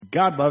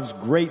God loves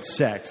great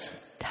sex.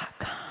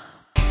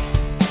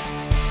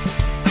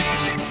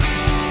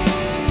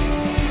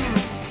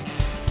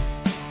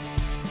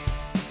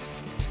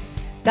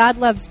 God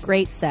loves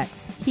great sex.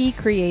 He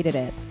created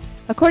it.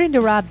 According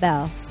to Rob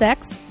Bell,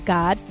 sex,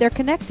 God, they're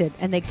connected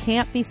and they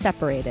can't be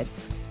separated.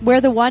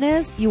 Where the one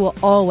is, you will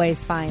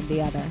always find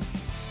the other.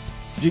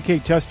 G.K.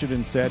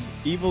 Chesterton said,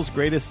 "Evil's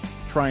greatest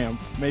triumph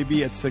may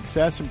be its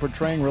success in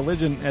portraying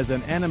religion as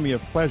an enemy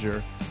of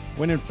pleasure,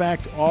 when in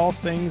fact all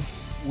things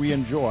we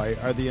enjoy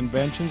are the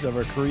inventions of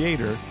a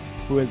creator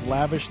who has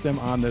lavished them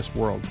on this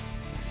world."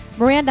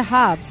 Miranda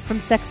Hobbs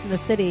from Sex and the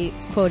City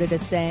is quoted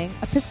as saying,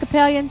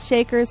 "Episcopalians,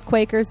 Shakers,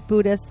 Quakers,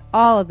 Buddhists,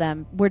 all of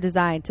them were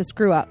designed to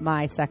screw up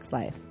my sex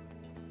life."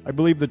 I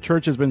believe the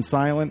church has been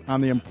silent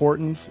on the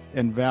importance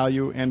and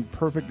value and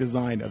perfect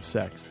design of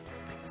sex.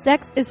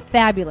 Sex is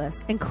fabulous,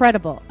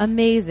 incredible,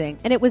 amazing,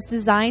 and it was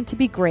designed to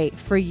be great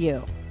for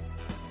you.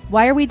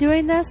 Why are we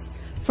doing this?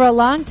 For a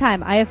long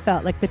time, I have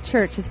felt like the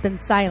church has been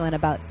silent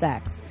about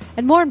sex.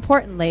 And more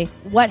importantly,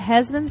 what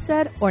has been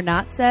said or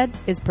not said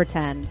is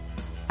pretend.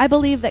 I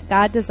believe that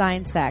God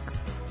designed sex.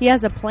 He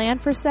has a plan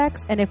for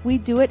sex, and if we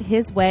do it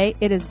His way,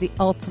 it is the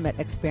ultimate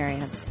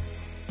experience.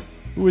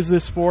 Who is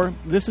this for?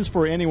 This is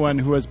for anyone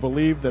who has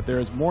believed that there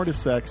is more to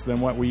sex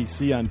than what we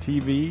see on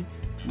TV,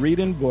 read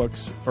in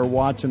books, or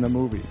watch in the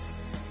movies.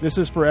 This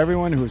is for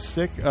everyone who is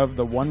sick of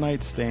the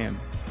one-night stand.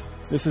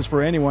 This is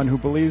for anyone who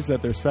believes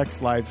that their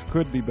sex lives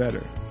could be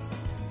better.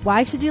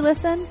 Why should you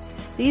listen?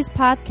 These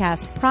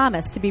podcasts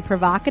promise to be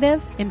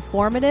provocative,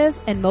 informative,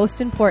 and most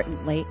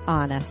importantly,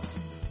 honest.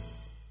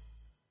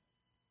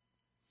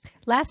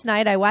 Last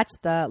night, I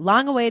watched the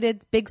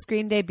long-awaited big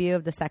screen debut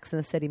of the Sex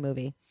and the City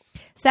movie.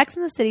 Sex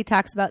and the City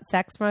talks about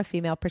sex from a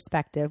female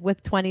perspective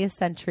with 20th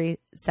century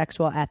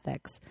sexual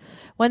ethics.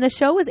 When the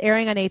show was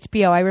airing on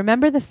HBO, I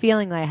remember the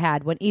feeling I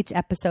had when each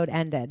episode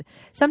ended.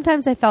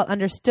 Sometimes I felt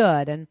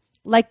understood and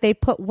like they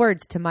put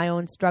words to my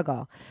own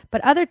struggle.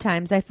 But other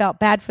times I felt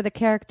bad for the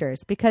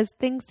characters because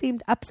things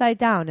seemed upside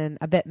down and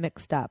a bit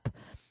mixed up.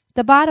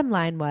 The bottom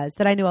line was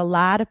that I knew a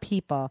lot of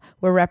people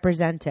were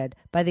represented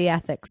by the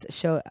ethics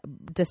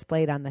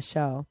displayed on the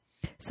show.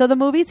 So the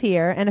movie's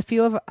here, and a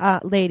few of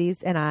ladies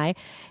and I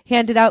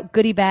handed out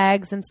goodie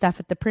bags and stuff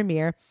at the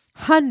premiere.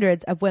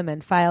 Hundreds of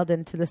women filed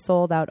into the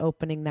sold-out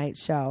opening night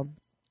show.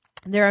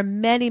 There are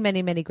many,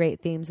 many, many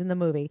great themes in the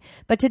movie,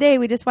 but today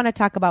we just want to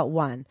talk about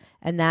one,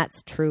 and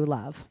that's true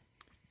love.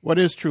 What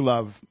is true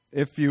love?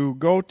 If you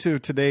go to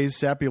today's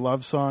sappy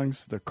love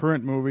songs, the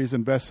current movies,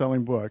 and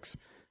best-selling books,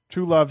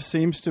 true love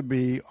seems to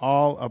be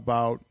all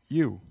about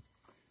you.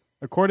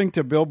 According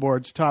to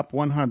Billboard's Top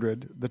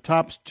 100, the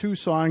top two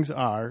songs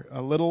are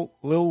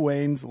Lil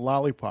Wayne's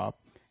Lollipop,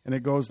 and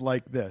it goes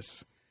like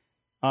this.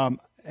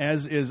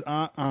 As is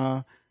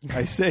I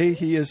say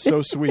he is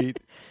so sweet,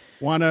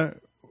 wanna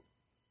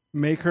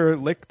make her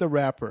lick the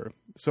rapper,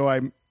 so I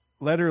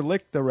let her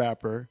lick the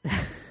rapper.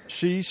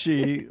 She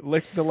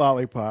licked the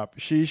lollipop.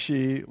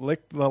 She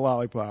licked the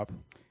lollipop.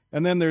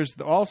 And then there's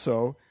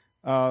also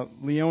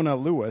Leona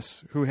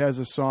Lewis, who has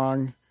a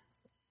song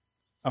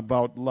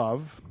about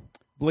love,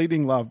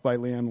 Bleeding Love by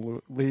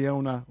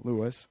Leona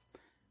Lewis.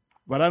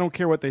 But I don't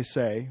care what they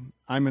say.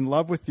 I'm in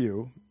love with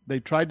you.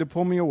 They tried to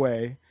pull me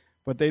away,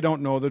 but they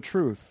don't know the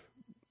truth.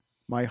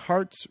 My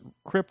heart's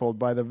crippled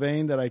by the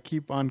vein that I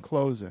keep on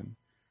closing.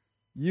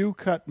 You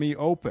cut me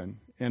open,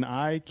 and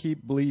I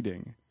keep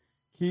bleeding.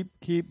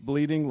 Keep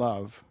bleeding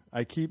love.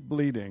 I keep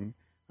bleeding.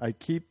 I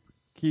keep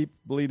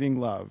bleeding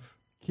love.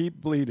 Keep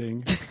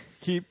bleeding.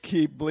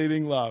 keep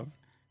bleeding love.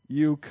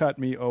 You cut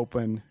me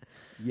open.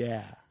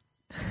 Yeah.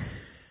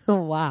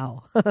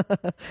 Wow.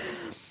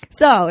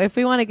 So if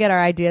we want to get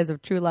our ideas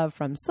of true love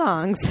from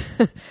songs,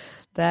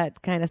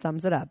 that kind of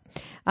sums it up.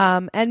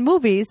 And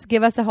movies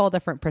give us a whole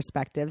different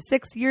perspective.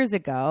 6 years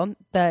ago,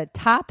 the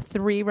top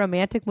 3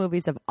 romantic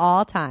movies of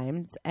all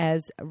time,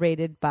 as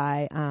rated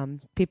by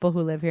people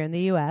who live here in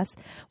the U.S.,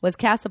 was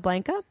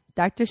Casablanca,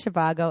 Dr.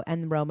 Zhivago,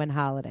 and Roman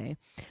Holiday.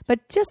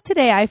 But just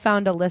today, I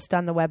found a list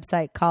on the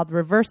website called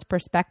Reverse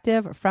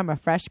Perspective from a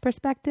Fresh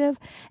Perspective,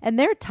 and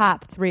their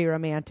top 3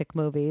 romantic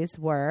movies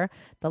were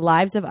The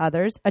Lives of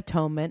Others,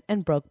 Atonement,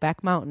 and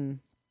Brokeback Mountain.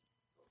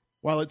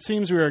 While it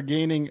seems we are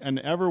gaining an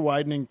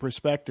ever-widening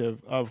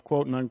perspective of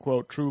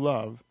quote-unquote true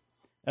love,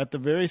 at the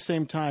very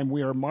same time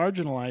we are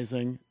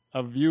marginalizing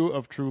a view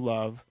of true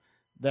love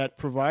that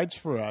provides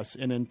for us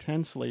an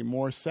intensely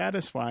more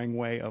satisfying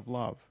way of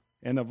love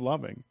and of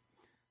loving.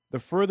 The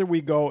further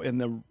we go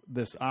in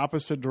this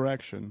opposite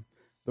direction,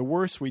 the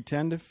worse we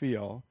tend to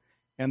feel,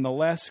 and the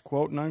less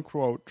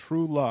quote-unquote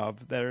true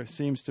love there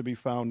seems to be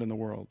found in the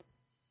world.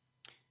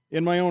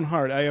 In my own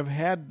heart, I have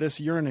had this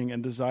yearning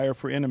and desire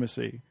for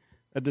intimacy,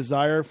 a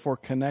desire for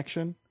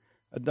connection,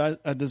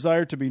 a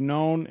desire to be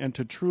known and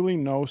to truly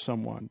know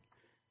someone.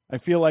 I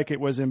feel like it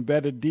was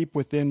embedded deep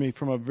within me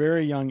from a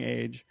very young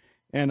age,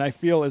 and I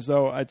feel as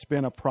though it's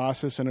been a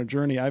process and a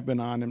journey I've been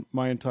on in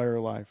my entire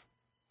life.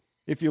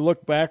 If you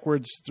look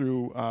backwards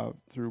through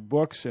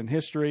books and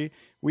history,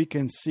 we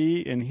can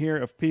see and hear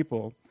of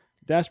people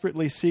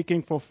desperately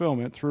seeking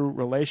fulfillment through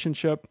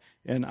relationship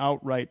and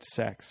outright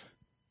sex.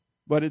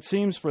 But it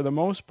seems for the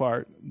most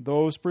part,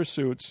 those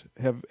pursuits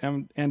have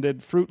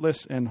ended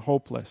fruitless and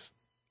hopeless.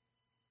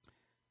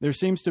 There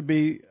seems to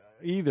be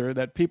either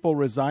that people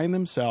resign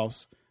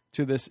themselves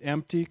to this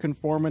empty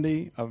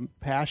conformity of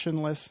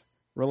passionless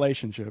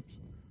relationships,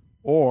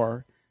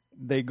 or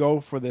they go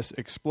for this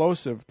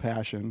explosive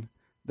passion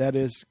that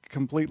is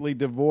completely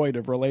devoid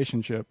of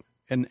relationship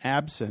and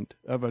absent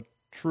of a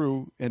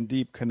true and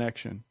deep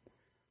connection.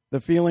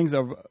 The feelings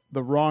of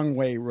the wrong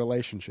way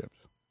relationships.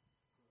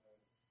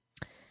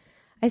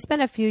 I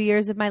spent a few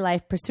years of my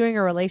life pursuing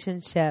a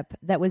relationship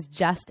that was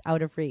just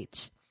out of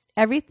reach.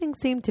 Everything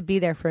seemed to be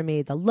there for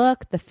me, the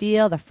look, the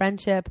feel, the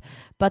friendship,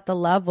 but the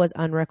love was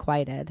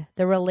unrequited.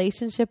 The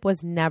relationship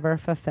was never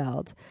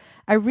fulfilled.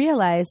 I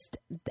realized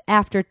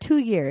after 2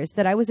 years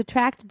that I was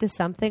attracted to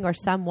something or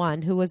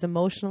someone who was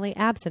emotionally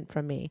absent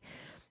from me,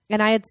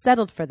 and I had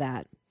settled for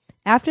that.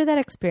 After that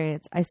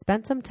experience, I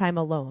spent some time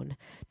alone,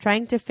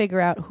 trying to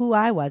figure out who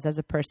I was as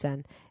a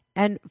person,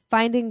 and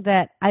finding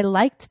that I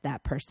liked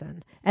that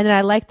person, and that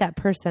I liked that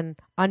person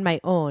on my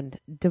own,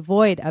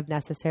 devoid of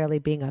necessarily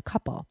being a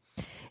couple.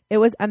 It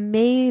was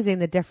amazing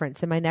the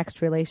difference in my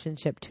next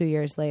relationship 2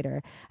 years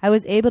later. I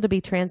was able to be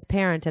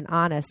transparent and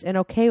honest and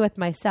okay with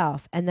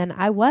myself, and then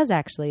I was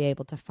actually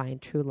able to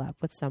find true love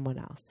with someone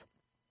else.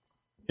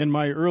 In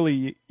my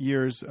early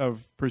years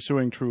of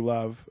pursuing true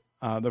love,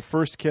 the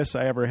first kiss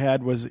I ever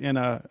had was in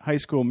a high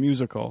school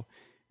musical,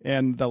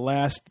 and the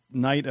last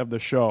night of the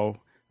show,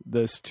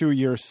 this 2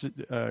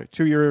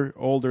 year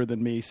older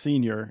than me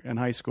senior in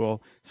high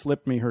school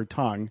slipped me her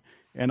tongue,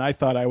 and I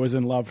thought I was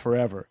in love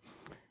forever.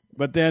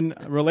 But then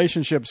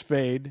relationships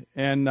fade,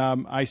 and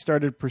I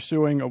started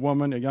pursuing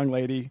a young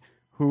lady,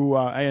 who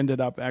I ended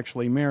up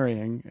actually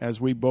marrying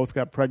as we both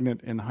got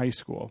pregnant in high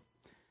school.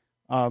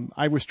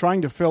 I was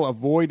trying to fill a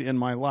void in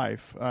my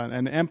life,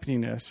 an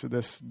emptiness,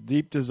 this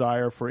deep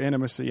desire for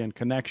intimacy and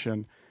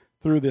connection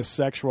through this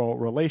sexual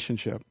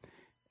relationship.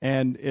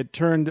 And it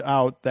turned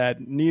out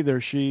that neither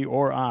she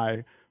or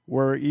I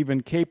were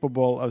even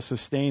capable of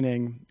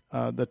sustaining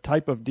the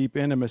type of deep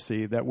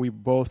intimacy that we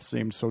both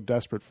seemed so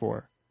desperate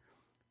for.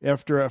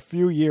 After a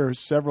few years,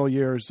 several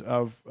years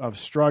of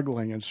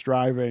struggling and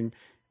striving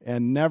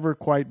and never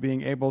quite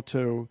being able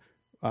to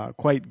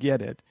quite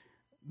get it,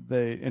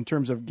 in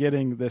terms of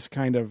getting this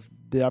kind of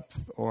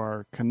depth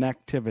or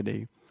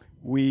connectivity,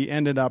 we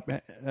ended up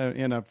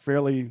in a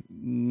fairly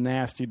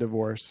nasty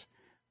divorce,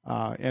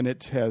 and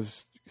it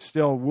has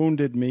still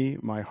wounded me,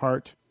 my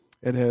heart.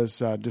 It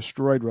has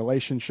destroyed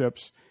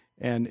relationships,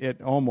 and it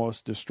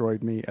almost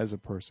destroyed me as a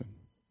person.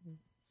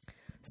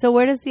 So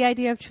where does the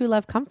idea of true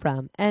love come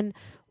from? And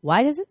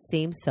why does it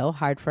seem so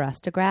hard for us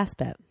to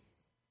grasp it?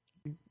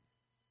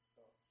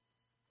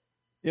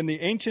 In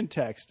the ancient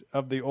text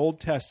of the Old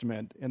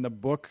Testament, in the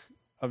book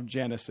of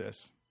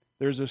Genesis,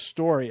 there's a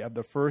story of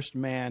the first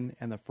man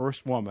and the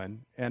first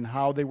woman and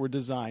how they were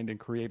designed and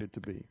created to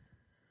be.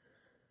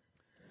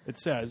 It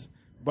says,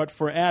 "But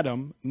for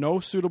Adam, no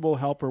suitable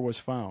helper was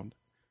found.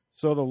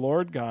 So the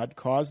Lord God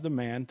caused the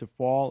man to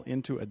fall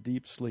into a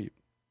deep sleep.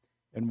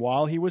 And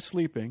while he was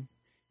sleeping,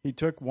 he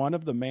took one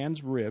of the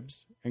man's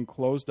ribs and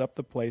closed up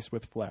the place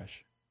with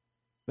flesh.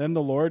 Then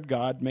the Lord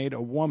God made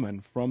a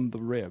woman from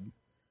the rib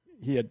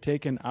he had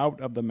taken out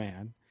of the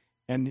man,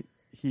 and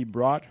he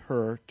brought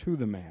her to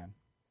the man.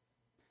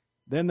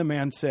 Then the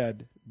man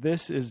said,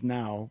 'This is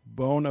now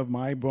bone of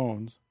my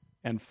bones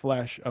and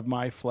flesh of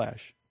my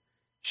flesh.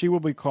 She will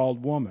be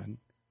called woman,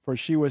 for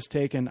she was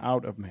taken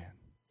out of man.'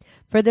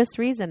 For this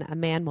reason, a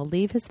man will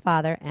leave his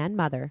father and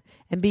mother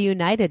and be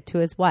united to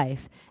his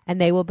wife, and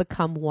they will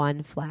become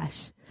one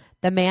flesh.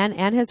 The man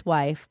and his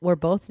wife were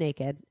both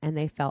naked, and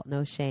they felt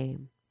no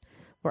shame."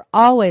 We're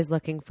always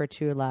looking for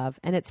true love,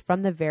 and it's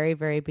from the very,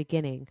 very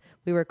beginning.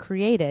 We were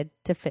created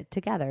to fit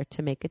together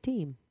to make a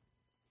team.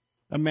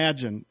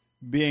 Imagine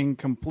being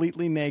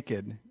completely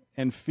naked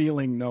and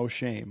feeling no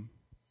shame.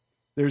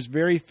 There's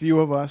very few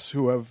of us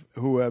who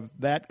have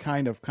that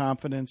kind of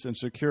confidence and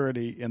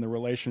security in the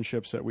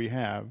relationships that we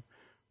have,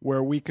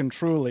 where we can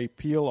truly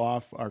peel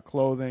off our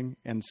clothing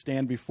and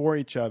stand before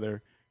each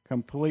other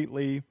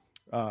completely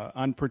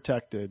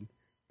unprotected,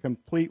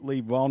 completely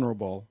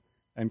vulnerable,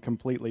 and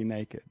completely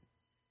naked.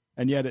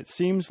 And yet it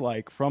seems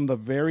like from the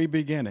very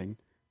beginning,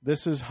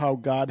 this is how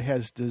God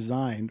has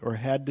designed or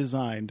had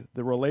designed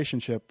the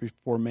relationship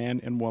for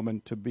man and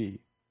woman to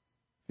be,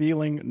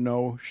 feeling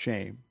no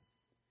shame.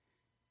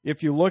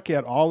 If you look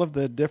at all of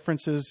the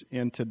differences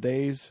in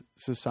today's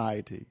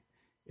society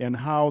and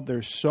how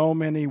there's so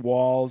many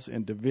walls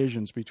and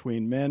divisions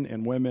between men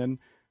and women,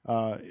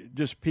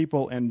 just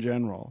people in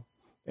general,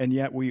 and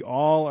yet we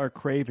all are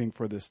craving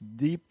for this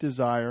deep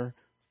desire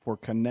for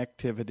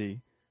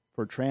connectivity,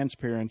 for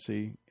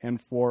transparency,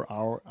 and for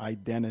our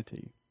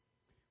identity.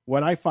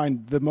 What I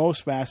find the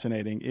most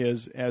fascinating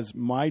is, as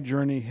my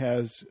journey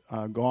has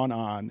gone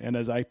on, and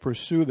as I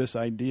pursue this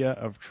idea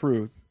of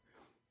truth,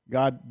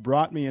 God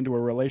brought me into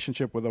a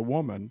relationship with a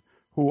woman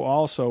who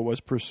also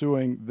was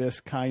pursuing this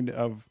kind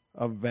of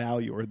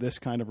value or this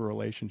kind of a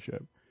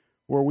relationship,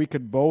 where we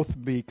could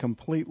both be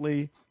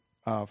completely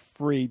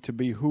free to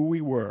be who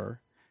we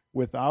were,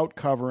 without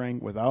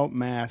covering, without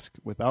mask,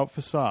 without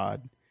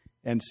facade,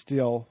 and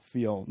still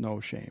feel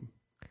no shame.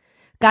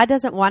 God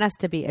doesn't want us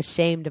to be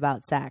ashamed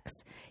about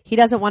sex. He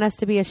doesn't want us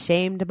to be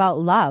ashamed about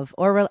love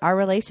or our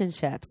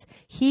relationships.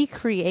 He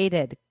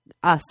created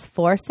us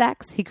for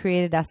sex. He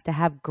created us to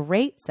have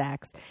great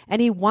sex,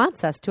 and he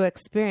wants us to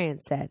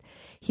experience it.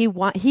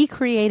 He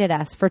created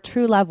us for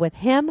true love with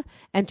him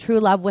and true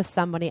love with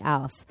somebody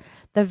else.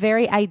 The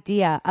very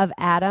idea of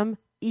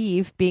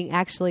Eve being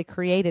actually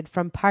created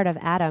from part of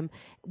Adam,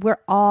 we're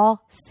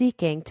all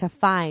seeking to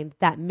find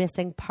that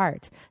missing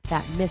part,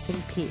 that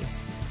missing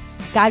piece.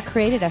 God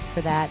created us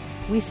for that.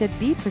 We should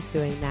be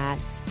pursuing that.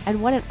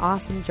 And what an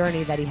awesome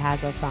journey that he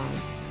has us on.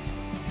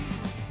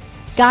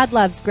 God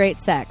loves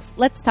great sex.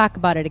 Let's talk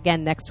about it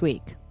again next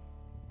week.